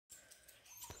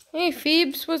Hey,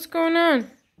 Phoebes, what's going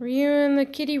on? Were you and the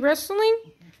kitty wrestling?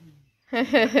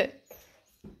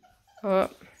 Oh,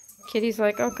 kitty's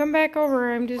like, oh, come back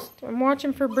over. I'm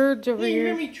watching for birds over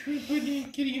here. Let me put the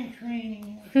kitty in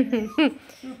training. Do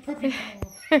a puppy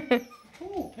paw.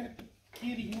 Oh, pet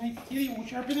kitty. Nice kitty. Will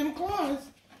sharpen them claws.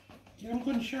 Get them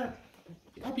good and sharp.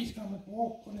 Puppy's coming.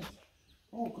 Oh, goodness.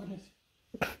 Oh, goodness.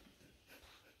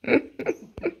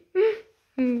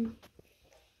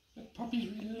 That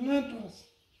puppy's relentless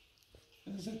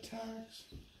in his attacks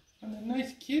on the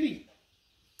nice kitty.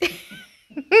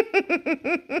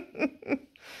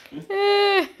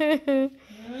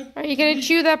 Are you gonna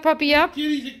chew that puppy up?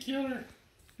 Kitty's a killer.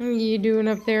 What are you doing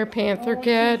up there, Panther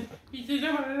Cat? He says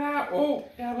I'm gonna laugh. Oh,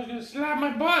 Dad was gonna slap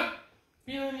my butt.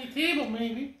 Be on the table,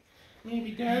 maybe.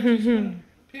 Maybe Dad's just gonna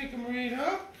pick him right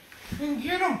up and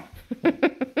get him.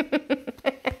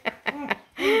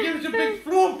 Give us a big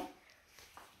flump.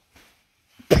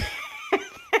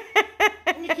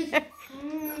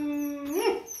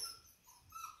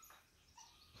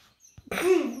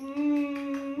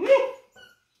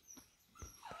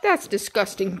 That's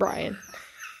disgusting, Brian.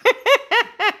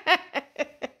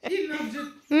 He loves it.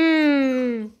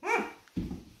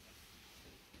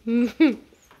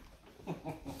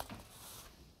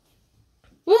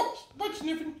 Butt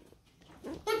sniffing.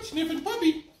 Butt sniffing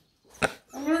puppy.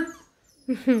 Alert.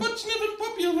 Butt sniffing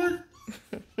puppy alert.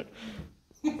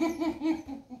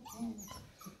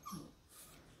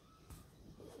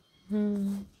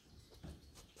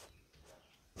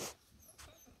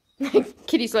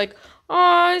 Kitty's like, oh,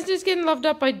 I was just getting loved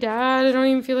up by Dad. I don't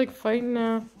even feel like fighting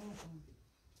now.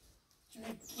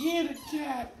 Gigantic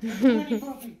cat. Tiny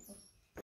puppy.